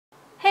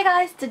Hey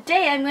guys,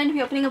 today I'm going to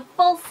be opening a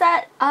full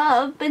set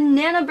of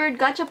Banana Bird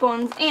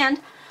Gashapons, and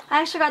I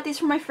actually got these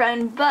from my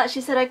friend, but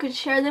she said I could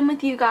share them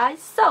with you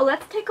guys, so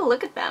let's take a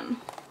look at them.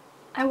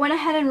 I went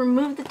ahead and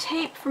removed the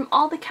tape from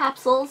all the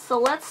capsules, so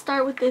let's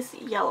start with this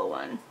yellow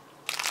one.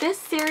 This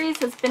series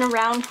has been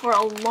around for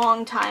a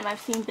long time.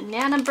 I've seen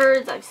banana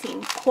birds, I've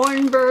seen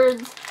corn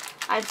birds,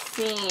 I've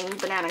seen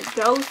banana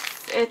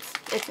ghosts.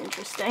 It's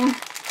interesting.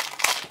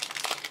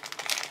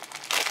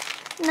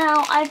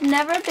 Now, I've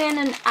never been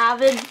an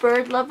avid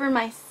bird lover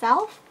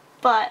myself,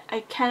 but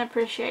I can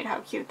appreciate how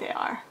cute they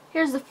are.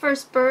 Here's the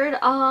first bird.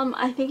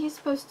 I think he's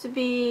supposed to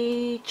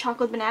be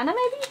chocolate banana,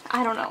 maybe?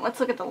 I don't know. Let's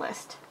look at the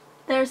list.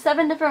 There are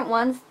 7 different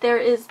ones. There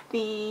is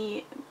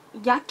the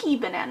yucky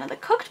banana, the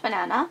cooked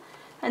banana,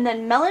 and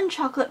then melon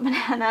chocolate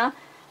banana,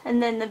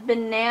 and then the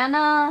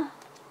banana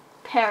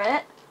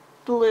parrot,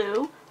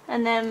 blue,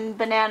 and then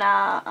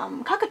banana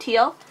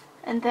cockatiel,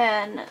 and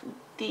then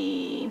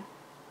the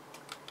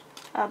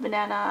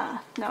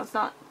banana, no, it's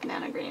not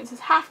banana green, it's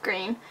half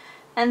green,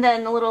 and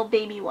then the little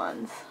baby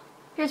ones.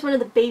 Here's one of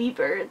the baby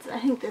birds. I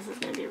think this is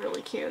going to be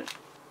really cute.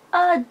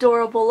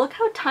 Adorable. Look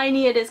how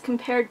tiny it is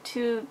compared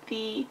to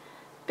the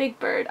big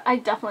bird. I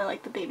definitely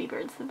like the baby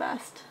birds the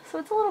best. So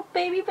it's a little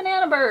baby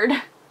banana bird.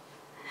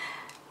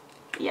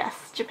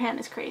 Yes, Japan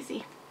is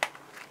crazy.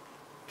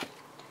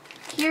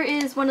 Here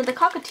is one of the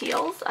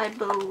cockatiels, I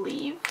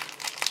believe.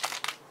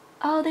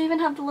 Oh, they even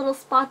have the little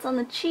spots on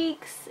the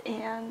cheeks,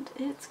 and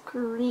it's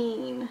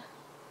green.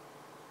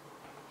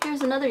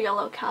 Here's another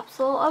yellow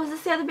capsule. Oh, is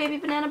this the other baby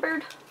banana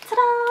bird?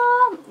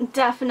 Ta-da!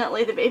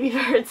 Definitely the baby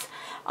birds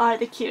are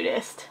the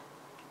cutest.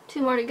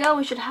 2 more to go.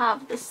 We should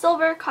have the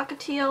silver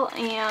cockatiel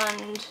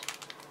and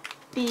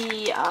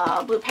the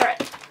blue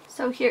parrot.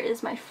 So here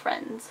is my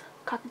friend's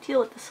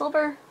cockatiel with the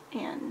silver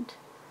and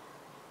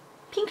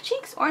pink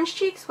cheeks, orange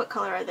cheeks. What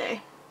color are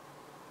they?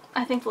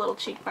 I think the little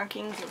cheek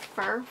markings of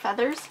fur,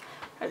 feathers,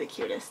 are the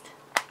cutest.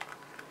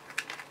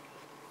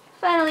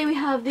 Finally, we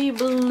have the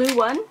blue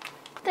one.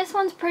 This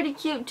one's pretty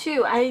cute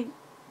too. I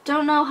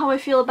don't know how I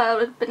feel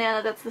about a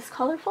banana that's this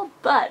colorful,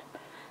 but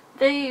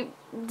they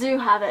do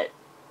have it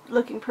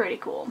looking pretty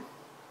cool.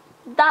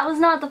 That was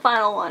not the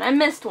final one. I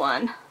missed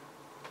one.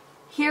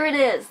 Here it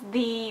is,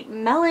 the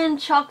melon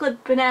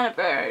chocolate banana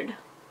bird.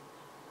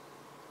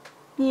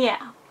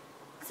 Yeah.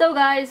 So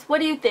guys,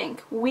 what do you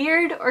think?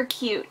 Weird or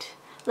cute?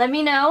 Let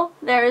me know.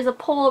 There is a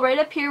poll right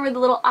up here where the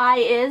little eye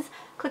is.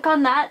 Click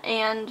on that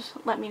and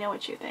let me know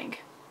what you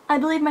think. I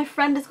believe my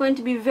friend is going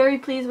to be very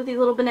pleased with these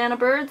little banana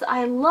birds.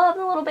 I love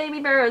the little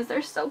baby birds.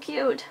 They're so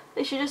cute.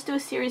 They should just do a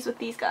series with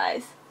these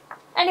guys.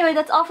 Anyway,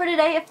 that's all for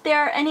today. If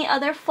there are any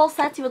other full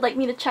sets you would like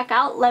me to check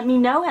out, let me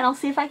know and I'll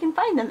see if I can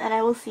find them. And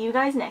I will see you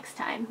guys next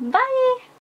time. Bye!